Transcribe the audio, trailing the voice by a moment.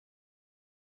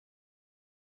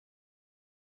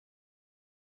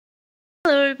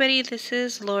everybody, this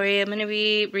is Lori. I'm going to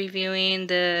be reviewing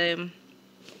let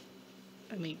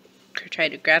me try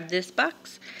to grab this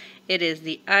box. It is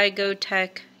the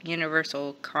Teck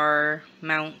Universal Car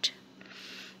Mount.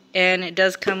 And it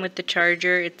does come with the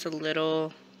charger. It's a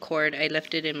little cord. I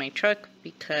left it in my truck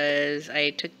because I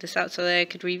took this out so that I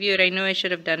could review it. I know I should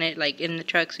have done it like in the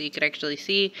truck so you could actually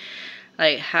see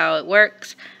like how it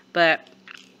works. But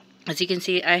as you can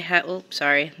see, I have, oh,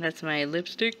 sorry, that's my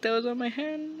lipstick that was on my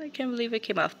hand. I can't believe it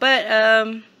came off.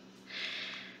 But,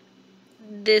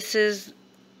 this is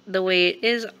the way it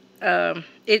is.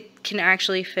 It can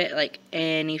actually fit, like,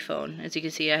 any phone. As you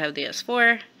can see, I have the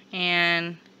S4,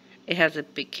 and it has a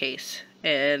big case.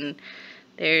 And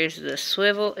there's the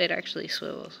swivel. It actually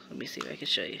swivels. Let me see if I can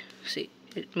show you. See,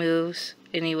 it moves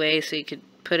anyway, so you could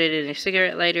put it in your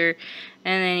cigarette lighter,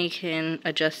 and then you can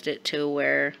adjust it to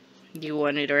where you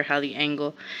want it or how the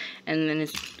angle. And then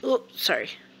it's, oh,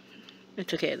 sorry,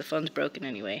 it's okay, the phone's broken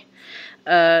anyway.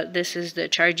 This is the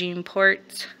charging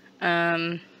ports.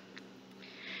 You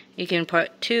can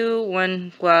put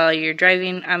one while you're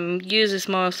driving. Use this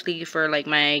mostly for like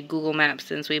my Google Maps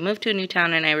since we moved to a new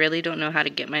town and I really don't know how to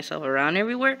get myself around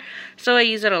everywhere, so I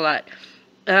use it a lot.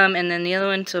 And then the other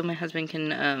one so my husband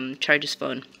can charge his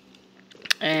phone.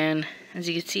 And as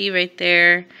you can see right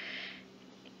there,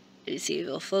 you see it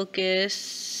will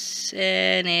focus,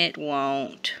 and it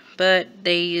won't. But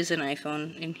they use an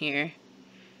iPhone in here.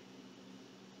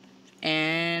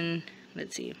 And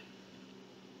let's see.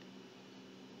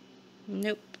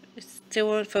 Nope, it still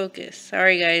won't focus.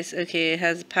 Sorry guys. Okay, it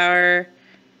has power.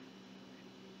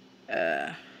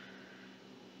 There's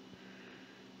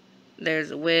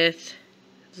the width,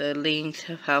 the length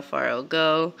of how far it'll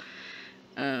go.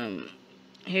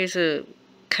 Here's a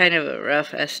kind of a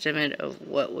rough estimate of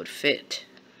what would fit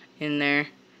in there.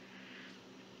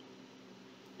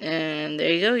 And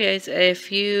there you go guys.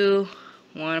 If you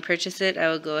want to purchase it, I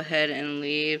will go ahead and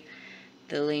leave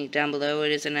the link down below.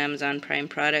 It is an Amazon Prime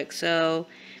product, so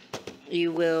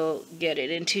you will get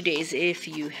it in 2 days if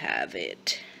you have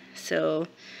it. So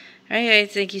alright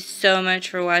guys, thank you so much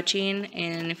for watching,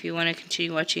 and if you want to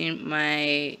continue watching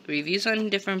my reviews on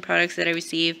different products that I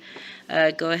receive,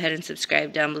 go ahead and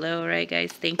subscribe down below. Alright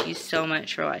guys, thank you so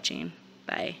much for watching.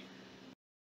 Bye.